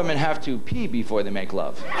 or all women have to pee before they make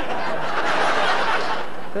love?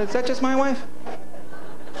 Is that just my wife?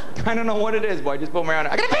 I don't know what it is, boy. Just put me around.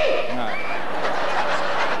 I gotta pee! All right.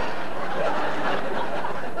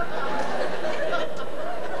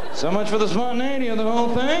 So much for the spontaneity of the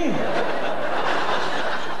whole thing.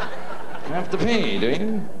 Have to pee, do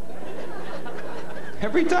you?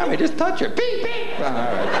 Every time I just touch her. Pee, pee! All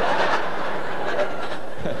right.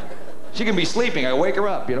 She can be sleeping. I wake her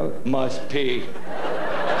up, you know. Must pee. What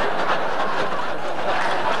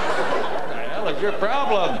the hell is your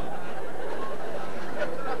problem?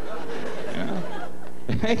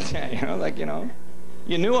 You know, like, you know,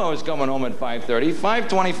 you knew I was coming home at 5:30.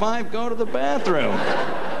 5:25, go to the bathroom.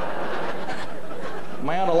 Am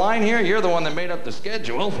I out of line here? You're the one that made up the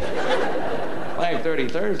schedule. 5:30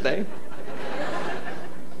 Thursday.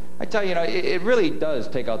 I tell you, you know, it really does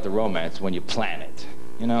take out the romance when you plan it.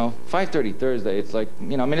 You know, 5:30 Thursday, it's like,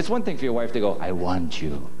 you know, I mean, it's one thing for your wife to go, I want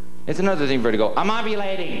you. It's another thing for her to go, I'm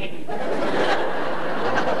ovulating.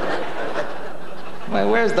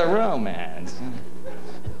 Well, where's the romance?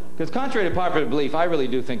 Because contrary to popular belief, I really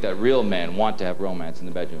do think that real men want to have romance in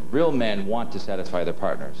the bedroom. Real men want to satisfy their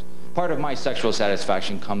partners. Part of my sexual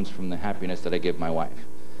satisfaction comes from the happiness that I give my wife.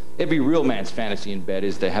 Every real man's fantasy in bed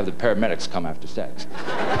is to have the paramedics come after sex.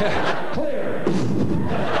 Clear!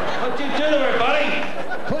 What you do to her, buddy?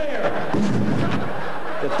 Clear!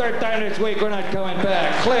 The third time this week, we're not coming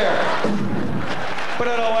back. Clear! Put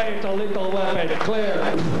it away, it's a lethal weapon. Clear!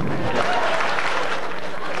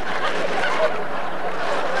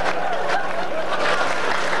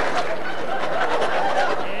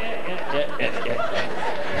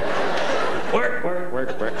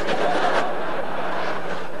 Work.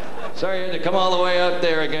 Sorry you had to come all the way out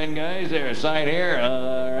there again, guys. There's a sign here.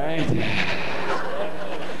 All right.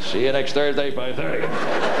 See you next Thursday, 5:30.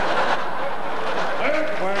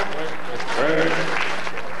 Work.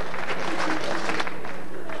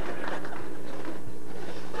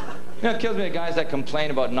 You know, it kills me the guys that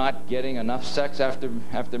complain about not getting enough sex after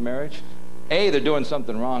marriage. A, they're doing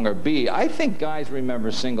something wrong, or B, I think guys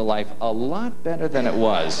remember single life a lot better than it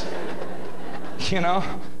was. You know?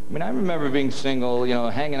 I mean, I remember being single, you know,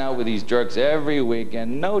 hanging out with these jerks every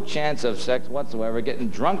weekend, no chance of sex whatsoever, getting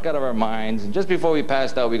drunk out of our minds, and just before we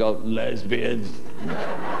passed out, we go, lesbians.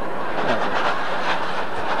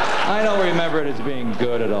 I don't remember it as being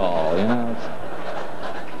good at all, you know?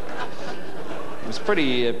 It was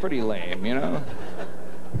pretty lame, you know?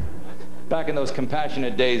 Back in those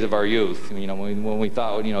compassionate days of our youth, you know, when we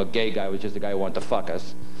thought, you know, a gay guy was just a guy who wanted to fuck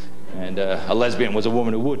us, and a lesbian was a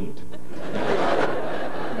woman who wouldn't.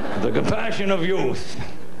 The compassion of youth.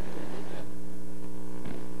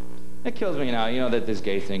 It kills me now, you know, that this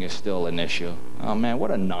gay thing is still an issue. Oh, man,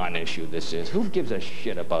 what a non-issue this is. Who gives a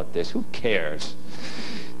shit about this? Who cares?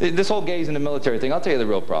 This whole gays in the military thing, I'll tell you the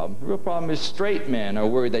real problem. The real problem is straight men are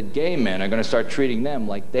worried that gay men are going to start treating them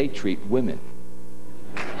like they treat women.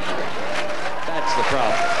 That's the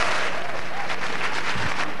problem.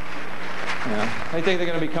 You know, they think they're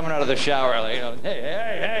going to be coming out of the shower like, you know,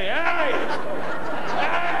 hey!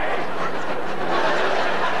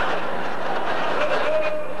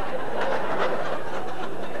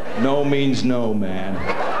 No means no, man.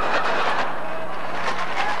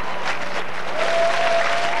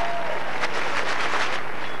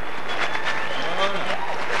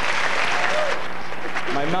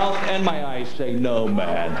 My mouth and my eyes say no,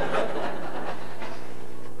 man.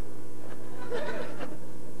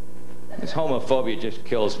 This homophobia just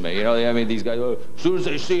kills me. You know, I mean, these guys, oh, as soon as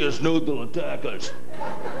they see us nude, they'll attack us.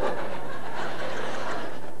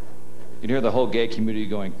 You can hear the whole gay community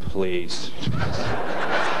going, please.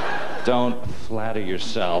 Don't flatter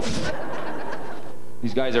yourself.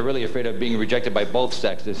 These guys are really afraid of being rejected by both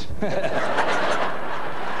sexes. What the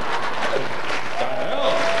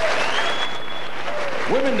hell?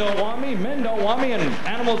 Women don't want me, men don't want me, and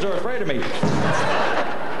animals are afraid of me.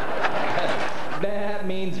 Bah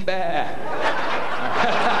means bah.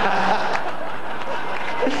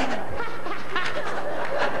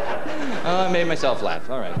 Oh, I made myself laugh.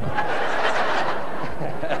 All right.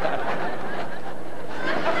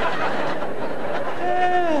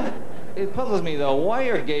 It puzzles me, though. Why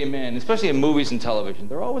are gay men, especially in movies and television,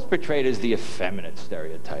 they're always portrayed as the effeminate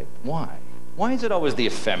stereotype? Why? Why is it always the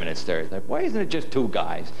effeminate stereotype? Why isn't it just two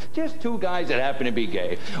guys? Just two guys that happen to be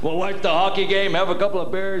gay. We'll watch the hockey game, have a couple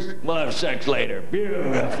of beers, we'll have sex later.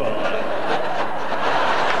 Beautiful.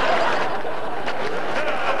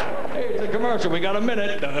 Hey, it's a commercial. We got a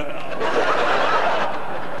minute.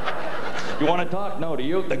 You want to talk? No, do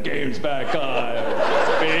you? The game's back on.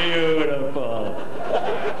 Beautiful.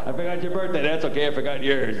 I forgot your birthday. That's okay. I forgot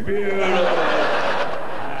yours. Beautiful.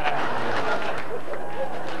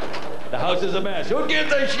 The house is a mess. Who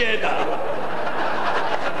gives a shit?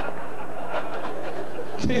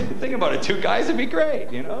 Think about it, 2 guys would be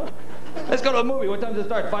great, you know? Let's go to a movie. What time does it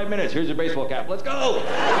start? 5 minutes. Here's your baseball cap. Let's go!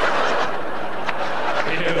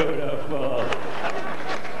 Beautiful.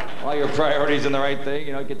 All your priorities in the right thing.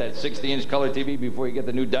 You know, get that 60-inch color TV before you get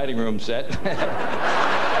the new dining room set.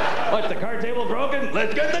 What's the card table broken?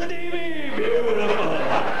 Let's get the TV! Beautiful.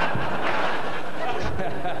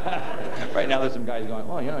 Right now there's some guys going,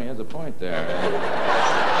 well, you know, he has a point there.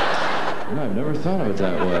 You know, I've never thought of it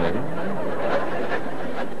that way.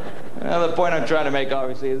 Well, the point I'm trying to make,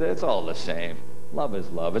 obviously, is that it's all the same. Love is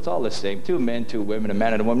love. It's all the same. 2 men, 2 women, a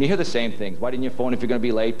man and a woman. You hear the same things. Why didn't you phone if you're going to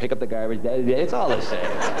be late? Pick up the garbage. It's all the same.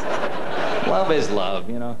 Love is love,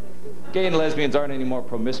 you know. Gay and lesbians aren't any more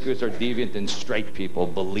promiscuous or deviant than straight people,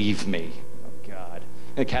 believe me. Oh, God.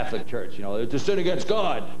 In the Catholic Church, you know, it's a sin against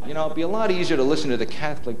God. You know, it'd be a lot easier to listen to the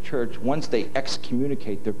Catholic Church once they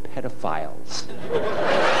excommunicate their pedophiles.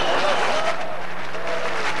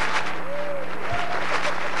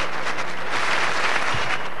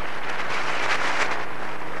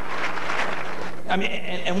 I mean,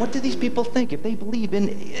 and what do these people think? If they believe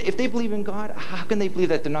in God, how can they believe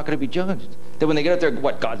that they're not going to be judged? That when they get up there,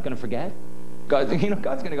 what, God's going to forget? God's going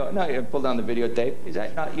to go, no, you pull down the videotape. Is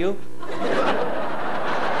that not you?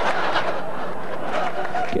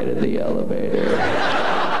 Get in the elevator.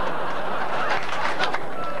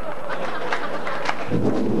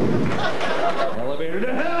 Elevator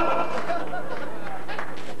to hell!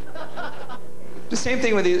 The same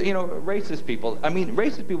thing with these, you know, racist people. I mean,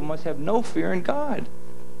 racist people must have no fear in God.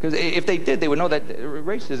 Because if they did, they would know that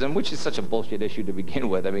racism, which is such a bullshit issue to begin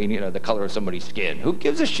with, I mean, you know, the color of somebody's skin. Who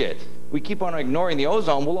gives a shit? We keep on ignoring the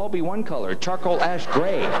ozone, we'll all be one color, charcoal ash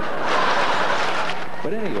gray.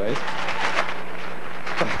 But anyways.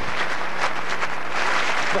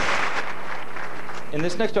 In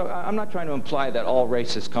this next talk, I'm not trying to imply that all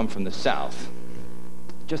racists come from the South.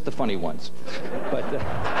 Just the funny ones. But,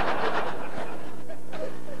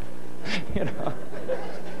 you know,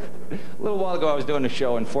 a little while ago I was doing a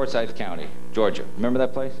show in Forsyth County, Georgia. Remember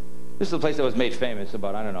that place? This is a place that was made famous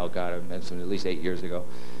about, I don't know, God, at least 8 years ago.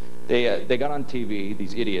 They got on TV,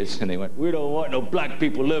 these idiots, and they went, we don't want no black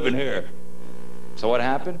people living here. So what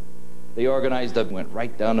happened? They organized up, went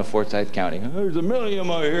right down to Forsyth County. There's a million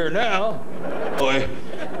of here now. Boy.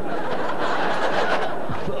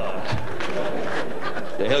 Fuck.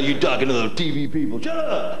 The hell you talking to those TV people? Shut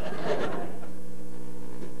up!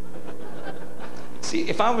 See,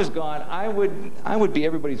 if I was gone, I would be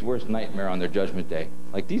everybody's worst nightmare on their judgment day.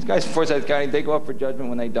 Like these guys in Forsyth County, they go up for judgment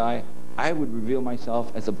when they die. I would reveal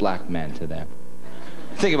myself as a black man to them.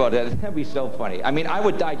 Think about that. That'd be so funny. I mean, I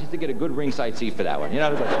would die just to get a good ringside seat for that one. You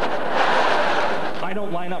know, I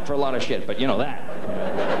don't line up for a lot of shit, but you know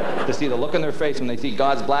that. To see the look on their face when they see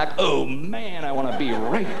God's black, oh man, I want to be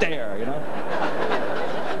right there, you know?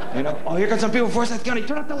 You know, oh, here comes some people from Forsyth County.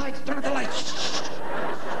 Turn up the lights, turn up the lights.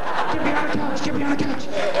 Get me on the couch, get me on the couch.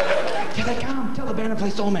 Here they come. Tell the band to play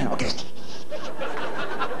Soul Man. Okay.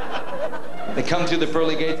 They come to the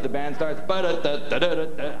pearly gates, the band starts,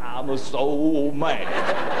 I'm a soul man.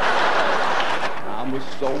 I'm a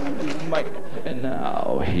soul man. And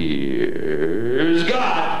now here's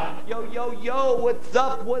God. Yo, yo, yo, what's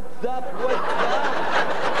up, what's up, what's up?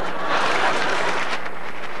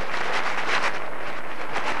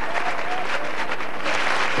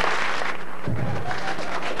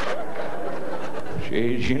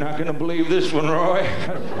 Jeez, you're not gonna believe this one, Roy.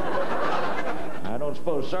 I don't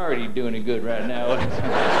suppose Sardi's doing it good right now.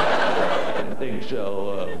 I don't think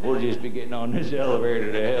so. We'll just be getting on this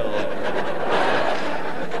elevator to hell.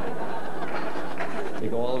 They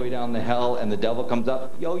go all the way down the hell, and the devil comes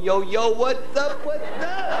up. Yo, yo, yo, what's up, what's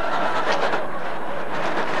up?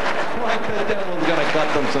 Like the devil's gonna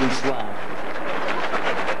cut them some slack.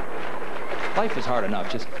 Life is hard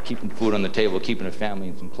enough, just keeping food on the table, keeping a family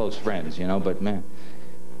and some close friends, you know, but man,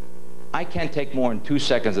 I can't take more than 2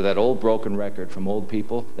 seconds of that old broken record from old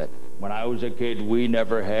people that when I was a kid, we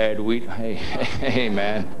never had, hey,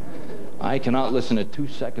 man, I cannot listen to 2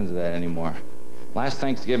 seconds of that anymore. Last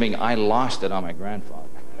Thanksgiving, I lost it on my grandfather.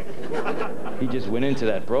 He just went into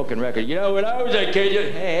that broken record. You know, when I was a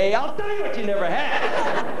kid, hey, I'll tell you what you never had.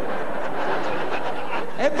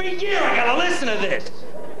 Every year I gotta listen to this.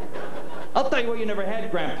 I'll tell you what you never had,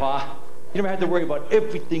 Grandpa. You never had to worry about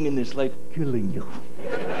everything in this life killing you.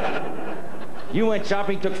 You went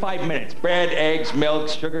shopping, took 5 minutes. Bread, eggs, milk,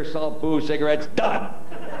 sugar, salt, booze, cigarettes, done.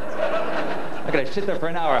 I gotta sit there for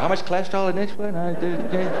an hour. How much cholesterol in this one? Is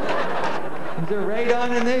there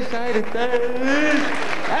radon in this side?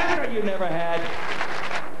 After you never had.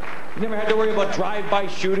 You never had to worry about drive-by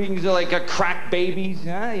shootings like crack babies.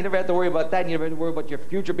 Huh? You never had to worry about that. You never had to worry about your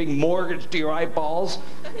future being mortgaged to your eyeballs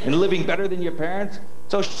and living better than your parents.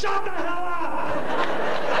 So shut the hell up!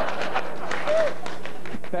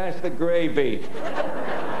 Pass the gravy.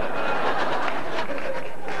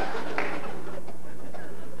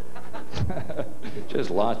 Just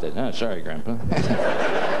lost it. Oh, sorry, Grandpa.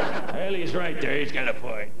 Well, he's right there. He's got a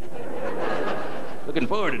point. Looking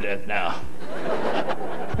forward to death now.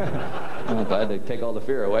 I'm glad they take all the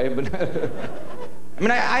fear away, but... I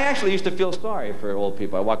mean, I actually used to feel sorry for old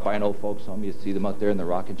people. I walked by an old folks' home. You see them out there in the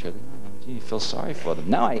rocking chair. Oh, gee, you feel sorry for them.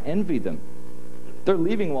 Now I envy them. They're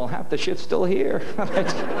leaving while half the shit's still here.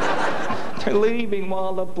 They're leaving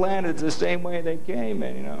while the planet's the same way they came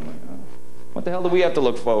in, you know. What the hell do we have to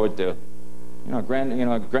look forward to?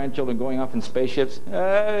 Grandchildren going off in spaceships.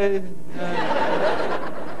 I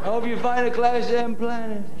hope you find a Class M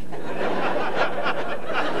planet.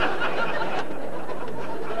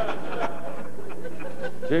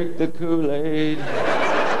 Drink the Kool-Aid.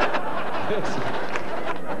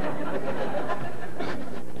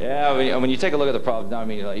 Yeah, when you take a look at the problems, I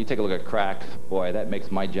mean, you take a look at crack, boy, that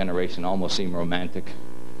makes my generation almost seem romantic.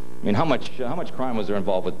 I mean, how much crime was there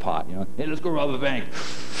involved with pot, you know? Hey, let's go rob a bank.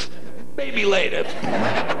 Maybe later.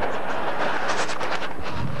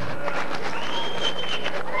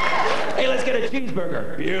 Hey, let's get a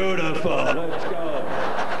cheeseburger. Beautiful. Let's go.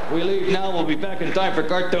 We leave now, we'll be back in time for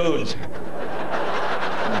cartoons.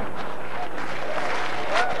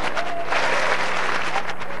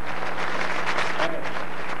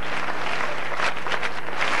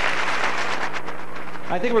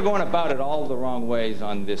 I think we're going about it all the wrong ways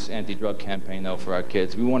on this anti-drug campaign, though, for our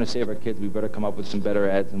kids. We want to save our kids. We better come up with some better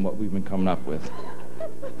ads than what we've been coming up with.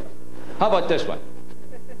 How about this one?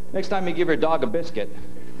 Next time you give your dog a biscuit,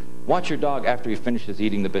 watch your dog after he finishes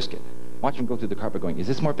eating the biscuit. Watch him go through the carpet going, is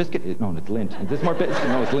this more biscuit? No, it's lint. Is this more biscuit?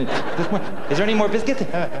 No, it's lint. Is there any more biscuit?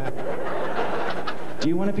 Do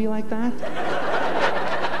you want to be like that?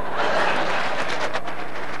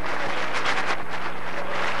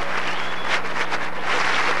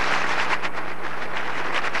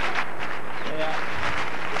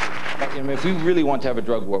 If we really want to have a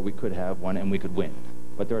drug war, we could have one and we could win.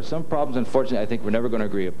 But there are some problems, unfortunately, I think we're never going to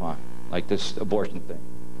agree upon, like this abortion thing.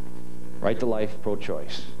 Right to life,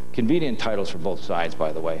 pro-choice. Convenient titles for both sides,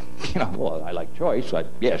 by the way. You know, well, I like choice, but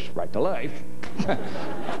yes, right to life.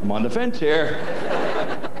 I'm on the fence here.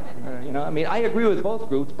 I mean, I agree with both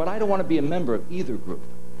groups, but I don't want to be a member of either group.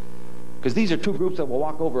 Because these are two groups that will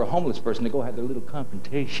walk over a homeless person to go have their little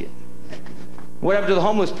confrontation. What happened to the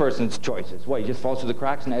homeless person's choices? What, he just falls through the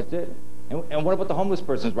cracks and that's it? And what about the homeless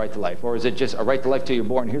person's right to life? Or is it just a right to life till you're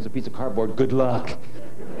born? Here's a piece of cardboard. Good luck.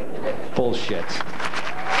 Bullshit.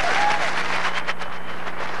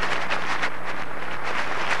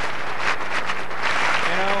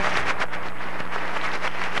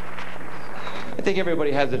 I think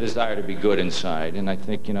everybody has a desire to be good inside. And I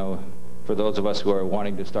think, for those of us who are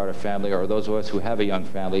wanting to start a family, or those of us who have a young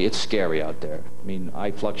family, it's scary out there. I mean,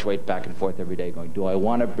 I fluctuate back and forth every day going, do I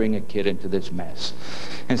want to bring a kid into this mess?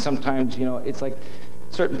 And sometimes, it's like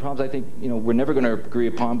certain problems I think, we're never going to agree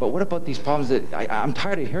upon, but what about these problems that I'm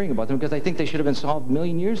tired of hearing about them because I think they should have been solved a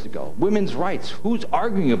million years ago? Women's rights. Who's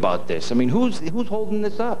arguing about this? I mean, who's holding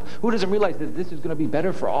this up? Who doesn't realize that this is going to be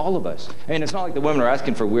better for all of us? And it's not like the women are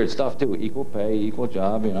asking for weird stuff, too. Equal pay, equal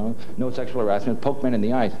job, no sexual harassment, poke men in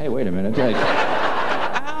the eyes. Hey, wait a minute. Like,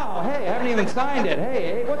 ow, hey, I haven't even signed it.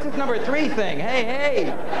 Hey, what's this number 3 thing?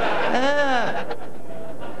 Hey.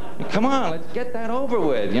 Come on, let's get that over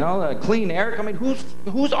with. Clean air. I mean,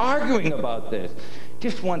 who's arguing about this?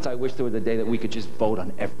 Just once, I wish there was a day that we could just vote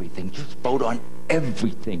on everything. Just vote on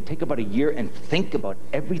everything. Take about a year and think about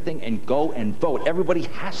everything and go and vote. Everybody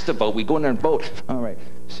has to vote. We go in there and vote. All right,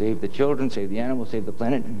 save the children, save the animals, save the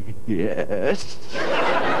planet. Yes.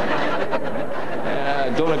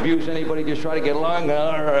 Don't abuse anybody, just try to get along.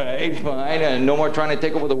 All right, fine. And no more trying to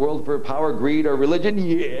take over the world for power, greed, or religion.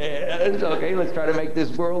 Yes. Okay, let's try to make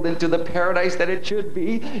this world into the paradise that it should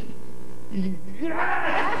be. Yes!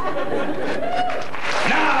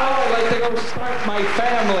 Now I'd like to go start my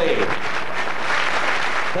family.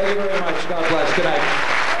 Thank you very much. God bless. Good night.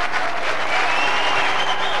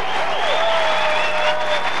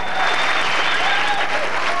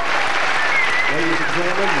 Ladies and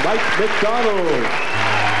gentlemen, Mike MacDonald.